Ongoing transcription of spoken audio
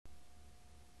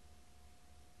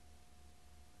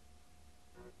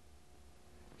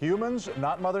Humans,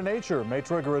 not Mother Nature, may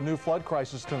trigger a new flood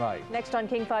crisis tonight. Next on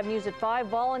King 5 News at 5,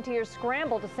 volunteers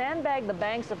scramble to sandbag the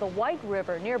banks of the White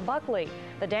River near Buckley.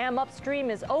 The dam upstream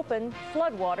is open.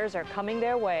 Floodwaters are coming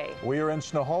their way. We are in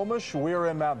Snohomish. We are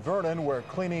in Mount Vernon, where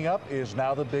cleaning up is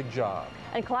now the big job.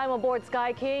 And climb aboard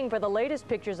Sky King for the latest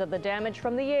pictures of the damage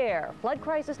from the air. Flood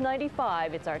Crisis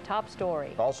 95, it's our top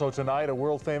story. Also tonight, a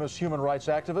world-famous human rights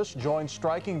activist joins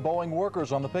striking Boeing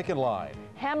workers on the picket line.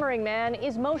 Hammering man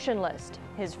is motionless.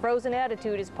 His frozen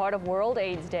attitude is part of World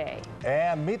AIDS Day.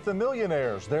 And meet the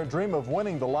millionaires. Their dream of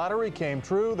winning the lottery came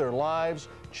true. Their lives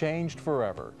changed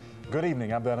forever. Good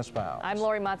evening, I'm Dennis Pounds. I'm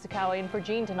Lori Matsukawa in for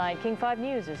Gene tonight. King 5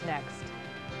 News is next.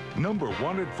 Number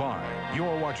 1 at 5.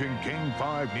 You're watching King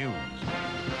 5 News.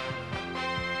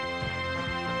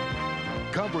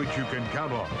 Coverage you can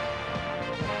count on.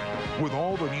 With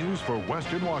all the news for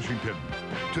Western Washington,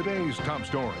 today's top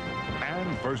story,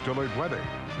 and first alert weather.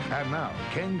 And now,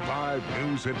 King 5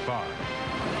 News at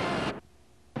 5.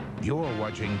 You're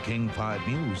watching King 5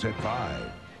 News at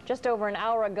 5. Just over an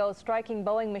hour ago, striking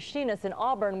Boeing machinists in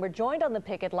Auburn were joined on the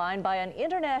picket line by an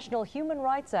international human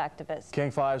rights activist.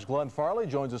 King 5's Glenn Farley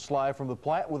joins us live from the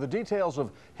plant with the details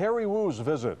of Harry Wu's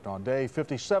visit on day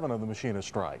 57 of the machinist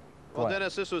strike. Well,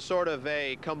 Dennis, this was sort of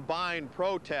a combined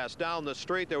protest. Down the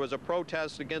street, there was a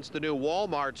protest against the new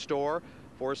Walmart store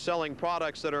for selling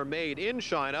products that are made in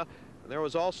China. And there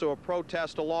was also a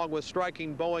protest along with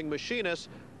striking Boeing machinists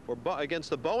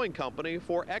against the Boeing company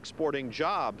for exporting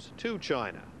jobs to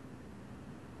China.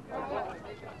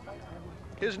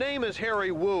 His name is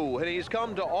Harry Wu, and he's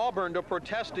come to Auburn to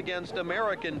protest against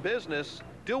American business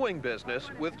doing business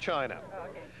with China.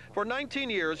 For 19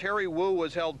 years, Harry Wu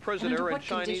was held prisoner in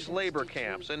Chinese labor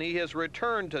camps, and he has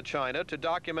returned to China to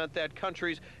document that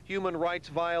country's human rights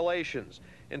violations,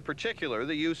 in particular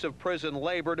the use of prison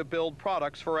labor to build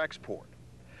products for export.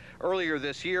 Earlier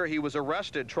this year, he was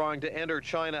arrested trying to enter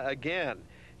China again.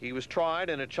 He was tried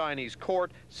in a Chinese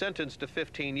court, sentenced to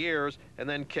 15 years, and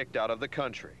then kicked out of the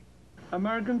country.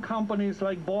 American companies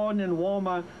like Boeing and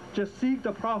Walmart just seek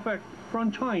the profit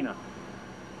from China.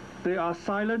 They are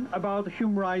silent about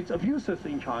human rights abuses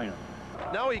in China.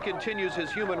 Now he continues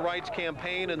his human rights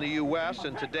campaign in the U.S.,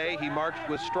 and today he marched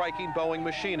with striking Boeing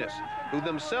machinists, who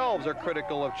themselves are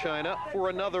critical of China for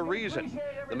another reason.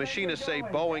 The machinists say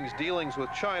Boeing's dealings with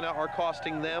China are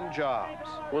costing them jobs.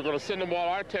 We're going to send them all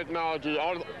our technology,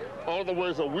 all the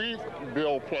ways that we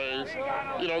build planes.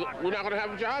 You know, we're not going to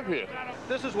have a job here.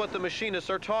 This is what the machinists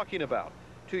are talking about.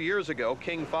 2 years ago,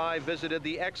 King 5 visited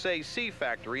the XAC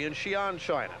factory in Xi'an,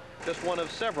 China, just one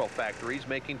of several factories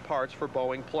making parts for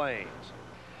Boeing planes.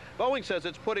 Boeing says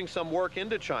it's putting some work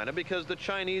into China because the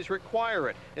Chinese require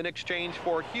it in exchange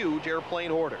for huge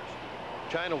airplane orders.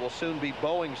 China will soon be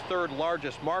Boeing's third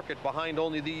largest market behind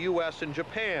only the U.S. and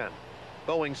Japan.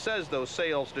 Boeing says those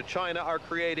sales to China are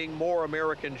creating more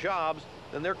American jobs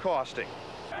than they're costing.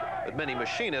 But many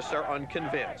machinists are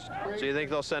unconvinced. So you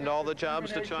think they'll send all the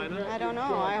jobs to China? I don't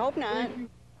know. I hope not.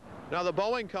 Now, the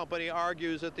Boeing company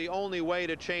argues that the only way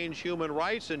to change human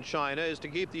rights in China is to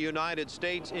keep the United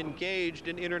States engaged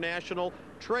in international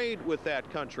trade with that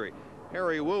country.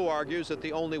 Harry Wu argues that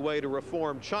the only way to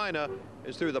reform China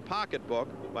is through the pocketbook,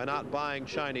 by not buying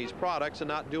Chinese products and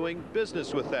not doing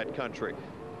business with that country.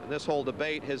 And this whole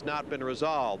debate has not been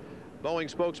resolved. Boeing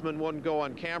spokesman wouldn't go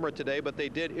on camera today, but they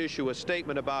did issue a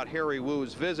statement about Harry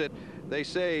Wu's visit. They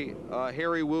say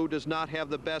Harry Wu does not have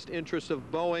the best interests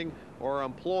of Boeing or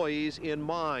employees in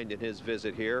mind in his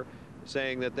visit here,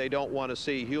 saying that they don't want to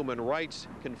see human rights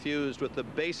confused with the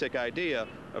basic idea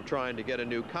of trying to get a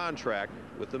new contract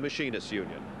with the Machinists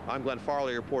Union. I'm Glenn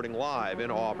Farley reporting live in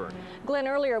Auburn. Glenn,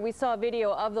 earlier we saw a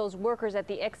video of those workers at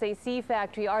the XAC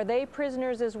factory. Are they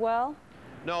prisoners as well?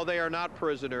 No, they are not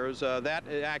prisoners. That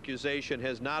accusation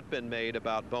has not been made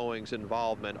about Boeing's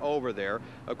involvement over there.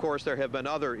 Of course, there have been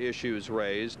other issues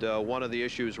raised. One of the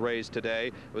issues raised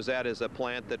today was that is a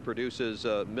plant that produces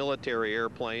military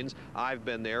airplanes. I've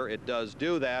been there. It does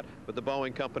do that. But the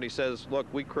Boeing company says,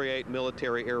 look, we create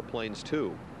military airplanes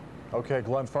too. Okay,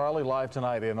 Glenn Farley live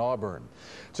tonight in Auburn.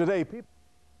 Today, people...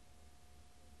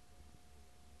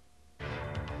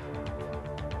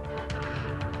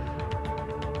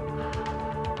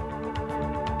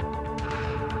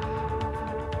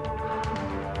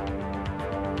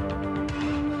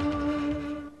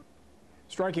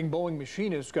 Striking Boeing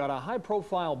machinists got a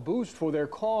high-profile boost for their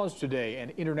cause today.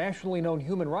 An internationally known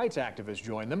human rights activist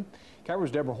joined them.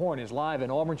 KIRO's Deborah Horn is live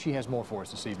in Auburn. She has more for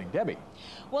us this evening. Debbie.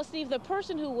 Well, Steve, the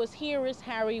person who was here is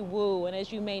Harry Wu, and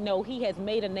as you may know, he has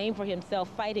made a name for himself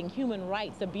fighting human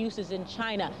rights abuses in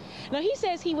China. Now, he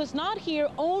says he was not here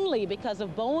only because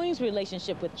of Boeing's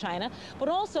relationship with China, but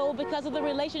also because of the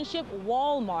relationship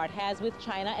Walmart has with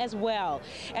China as well.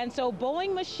 And so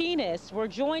Boeing machinists were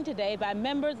joined today by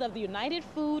members of the United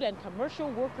Food and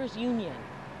Commercial Workers Union.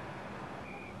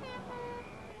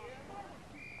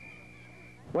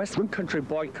 Western country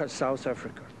boycott South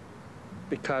Africa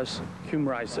because human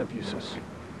rights abuses.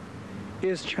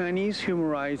 Is Chinese human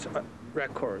rights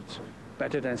records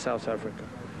better than South Africa?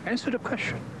 Answer the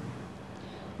question.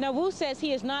 Now, Wu says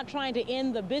he is not trying to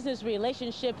end the business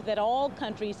relationship that all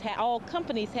companies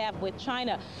have with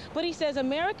China, but he says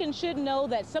Americans should know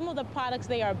that some of the products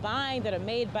they are buying that are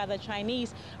made by the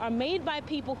Chinese are made by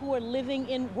people who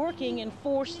are working in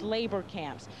forced labor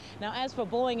camps. Now, as for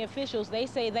Boeing officials, they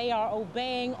say they are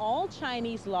obeying all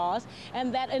Chinese laws,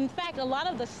 and that in fact a lot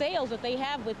of the sales that they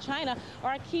have with China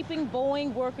are keeping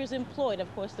Boeing workers employed.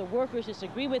 Of course, the workers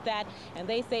disagree with that, and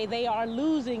they say they are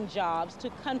losing jobs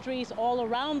to countries all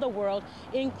around the world,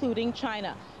 including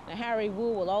China. Now, Harry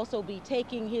Wu will also be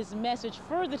taking his message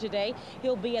further today.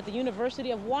 He'll be at the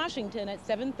University of Washington at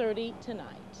 7:30 tonight.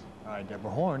 All right, Deborah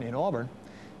Horn in Auburn.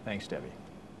 Thanks, Debbie.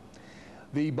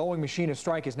 The Boeing machinist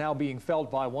strike is now being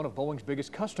felt by one of Boeing's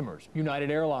biggest customers.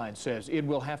 United Airlines says it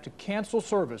will have to cancel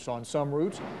service on some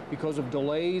routes because of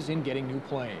delays in getting new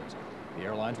planes. The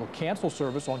airlines will cancel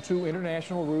service on 2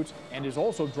 international routes and is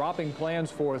also dropping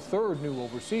plans for a 3rd new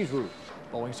overseas route.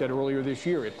 Boeing said earlier this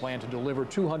year it planned to deliver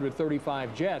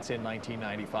 235 jets in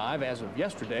 1995. As of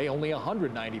yesterday, only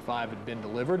 195 had been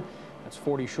delivered. That's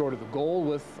 40 short of the goal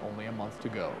with only a month to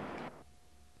go.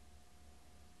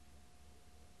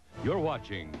 You're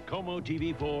watching KOMO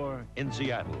TV4 in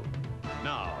Seattle.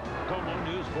 Now,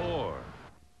 KOMO News 4.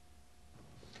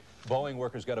 Boeing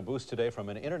workers got a boost today from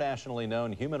an internationally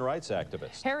known human rights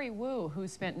activist. Harry Wu, who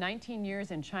spent 19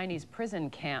 years in Chinese prison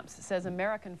camps, says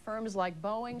American firms like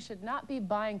Boeing should not be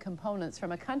buying components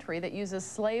from a country that uses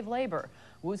slave labor.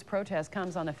 Wu's protest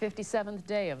comes on the 57th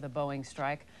day of the Boeing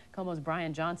strike. KOMO's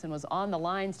Brian Johnson was on the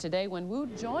lines today when Wu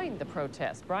joined the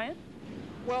protest. Brian?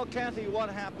 Well, Kathy, what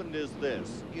happened is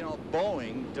this. You know,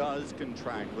 Boeing does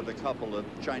contract with a couple of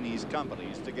Chinese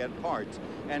companies to get parts,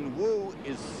 and Wu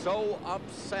is so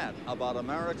upset about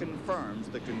American firms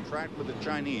that contract with the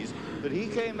Chinese that he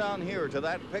came down here to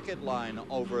that picket line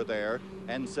over there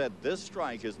and said this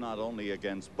strike is not only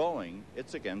against Boeing,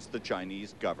 it's against the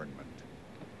Chinese government.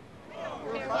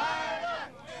 We're fired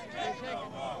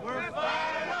up! We're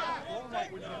fired up!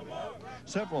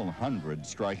 Several hundred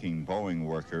striking Boeing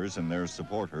workers and their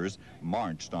supporters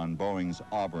marched on Boeing's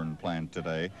Auburn plant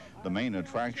today. The main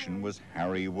attraction was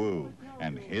Harry Wu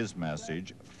and his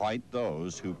message, fight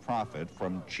those who profit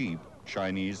from cheap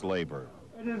Chinese labor.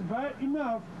 It is bad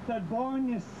enough that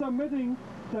Boeing is submitting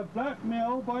to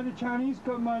blackmail by the Chinese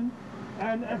government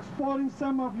and exporting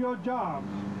some of your jobs.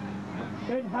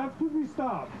 It has to be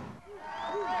stopped.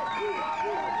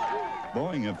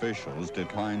 Boeing officials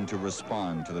declined to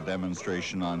respond to the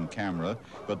demonstration on camera,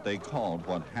 but they called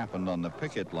what happened on the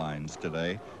picket lines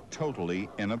today totally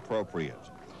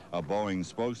inappropriate. A Boeing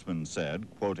spokesman said,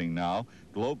 quoting now,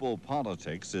 global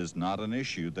politics is not an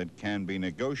issue that can be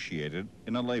negotiated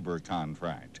in a labor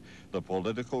contract. The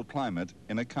political climate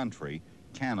in a country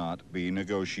cannot be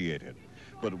negotiated.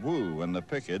 But Wu and the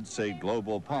pickets say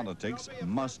global politics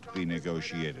must be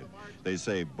negotiated. They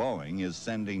say Boeing is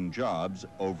sending jobs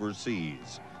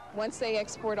overseas. Once they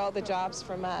export all the jobs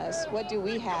from us, what do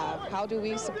we have? How do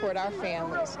we support our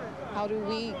families? How do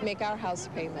we make our house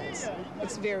payments?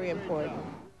 It's very important.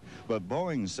 But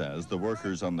Boeing says the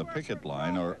workers on the picket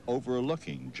line are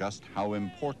overlooking just how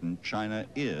important China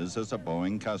is as a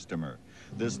Boeing customer.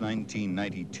 This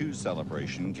 1992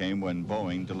 celebration came when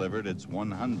Boeing delivered its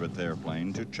 100th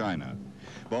airplane to China.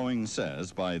 Boeing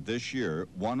says by this year,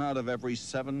 1 out of every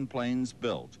 7 planes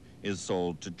built is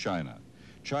sold to China.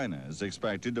 China is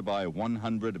expected to buy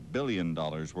 $100 billion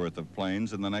worth of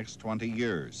planes in the next 20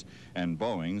 years. And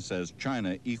Boeing says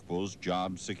China equals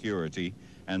job security,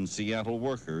 and Seattle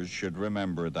workers should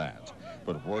remember that.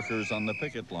 But workers on the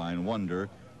picket line wonder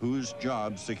whose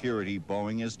job security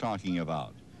Boeing is talking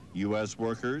about. U.S.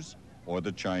 workers or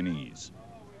the Chinese?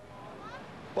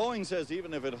 Boeing says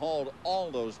even if it hauled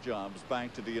all those jobs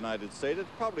back to the United States,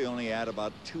 it'd probably only add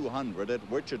about 200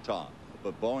 at Wichita.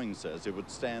 but Boeing says it would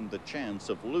stand the chance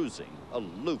of losing a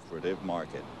lucrative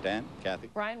market. Dan, Kathy?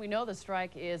 Brian, we know the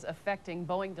strike is affecting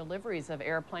Boeing deliveries of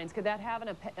airplanes. Could that have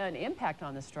an impact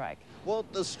on the strike? Well,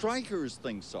 the strikers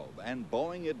think so, and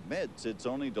Boeing admits it's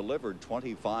only delivered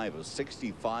 25 of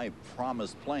 65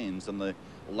 promised planes in the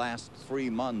last 3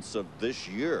 months of this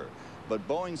year. But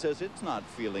Boeing says it's not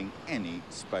feeling any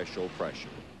special pressure.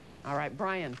 All right,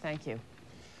 Brian, thank you.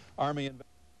 Army and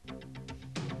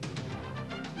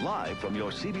Live from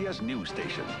your CBS News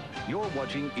station, you're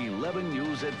watching 11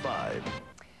 News at 5.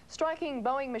 Striking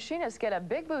Boeing machinists get a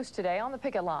big boost today on the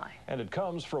picket line. And it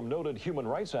comes from noted human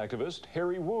rights activist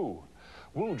Harry Wu.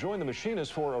 Wu joined the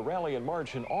machinists for a rally and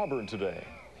march in Auburn today.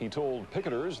 He told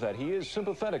picketers that he is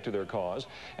sympathetic to their cause,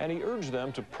 and he urged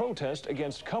them to protest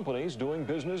against companies doing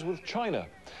business with China.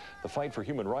 The fight for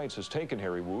human rights has taken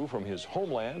Harry Wu from his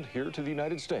homeland here to the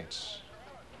United States.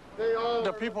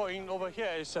 The people over here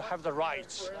have the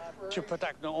rights to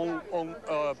protect their own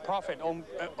profit,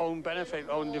 own benefit,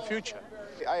 in the future.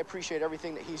 I appreciate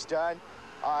everything that he's done.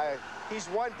 He's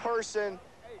one person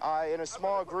in a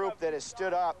small group that has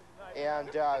stood up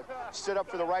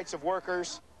for the rights of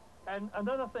workers. And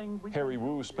another thing, Harry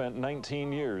Wu spent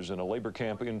 19 years in a labor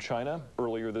camp in China.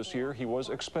 Earlier this year, he was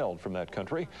expelled from that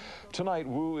country. Tonight,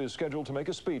 Wu is scheduled to make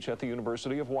a speech at the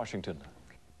University of Washington.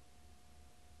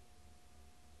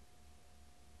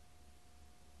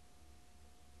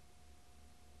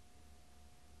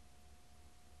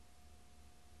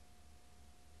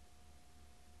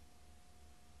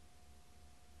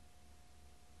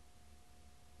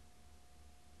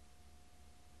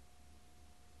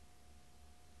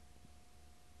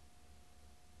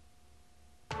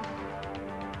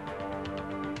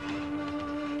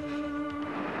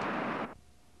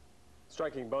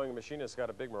 Striking Boeing machinists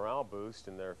got a big morale boost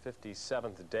in their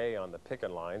 57th day on the picket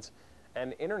lines.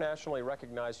 An internationally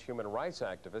recognized human rights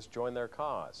activist joined their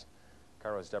cause.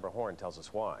 Cairo's Deborah Horn tells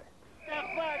us why. That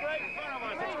flag right in front of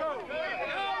us. Let's go. Go,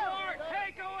 Lord,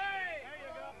 take away.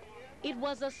 There you go. It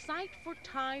was a sight for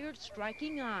tired,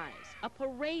 striking eyes, a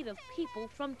parade of people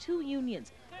from two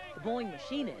unions, the Boeing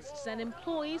machinists and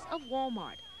employees of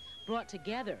Walmart, brought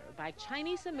together by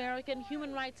Chinese-American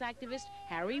human rights activist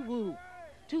Harry Wu.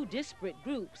 Two disparate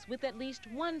groups with at least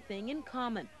one thing in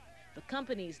common. The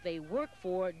companies they work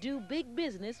for do big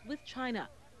business with China,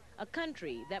 a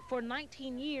country that for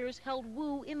 19 years held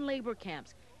Wu in labor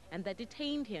camps and that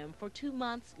detained him for 2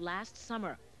 months last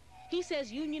summer. He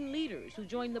says union leaders who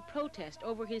joined the protest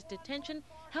over his detention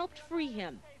helped free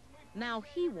him. Now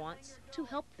he wants to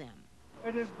help them.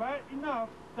 It is bad enough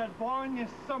that Boeing is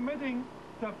submitting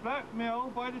to blackmail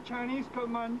by the Chinese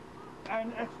government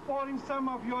and exporting some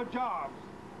of your jobs.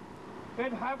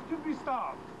 It has to be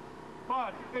stopped,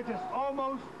 but it is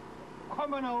almost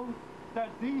criminal that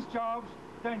these jobs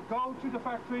then go to the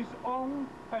factories owned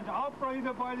and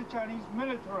operated by the Chinese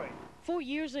military. 4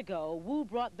 years ago, Wu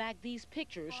brought back these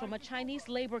pictures from a Chinese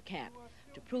labor camp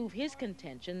to prove his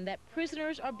contention that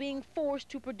prisoners are being forced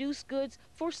to produce goods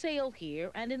for sale here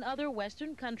and in other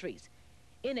Western countries.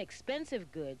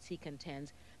 Inexpensive goods, he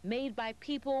contends, made by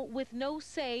people with no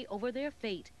say over their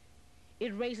fate.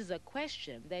 It raises a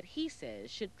question that he says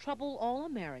should trouble all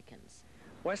Americans.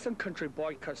 Western country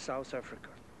boycott South Africa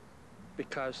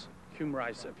because human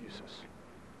rights abuses.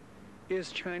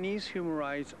 Is Chinese human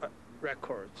rights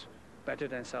records better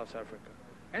than South Africa?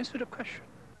 Answer the question.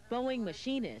 Boeing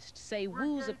machinists say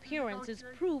Wu's appearance is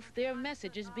proof their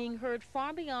message is being heard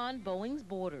far beyond Boeing's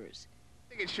borders.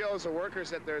 I think it shows the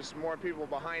workers that there's more people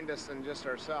behind us than just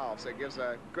ourselves. It gives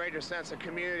a greater sense of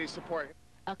community support.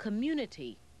 A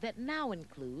community that now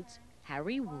includes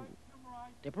Harry Wu.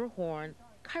 Deborah Horn,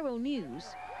 Cairo News,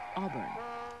 Auburn.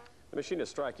 The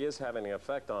machinist strike is having an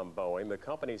effect on Boeing. The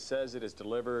company says it has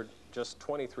delivered just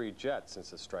 23 jets since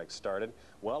the strike started,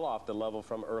 well off the level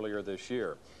from earlier this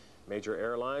year. Major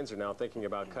airlines are now thinking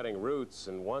about cutting routes,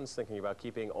 and one's thinking about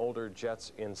keeping older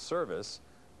jets in service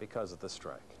because of the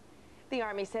strike. The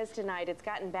Army says tonight it's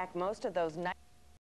gotten back most of those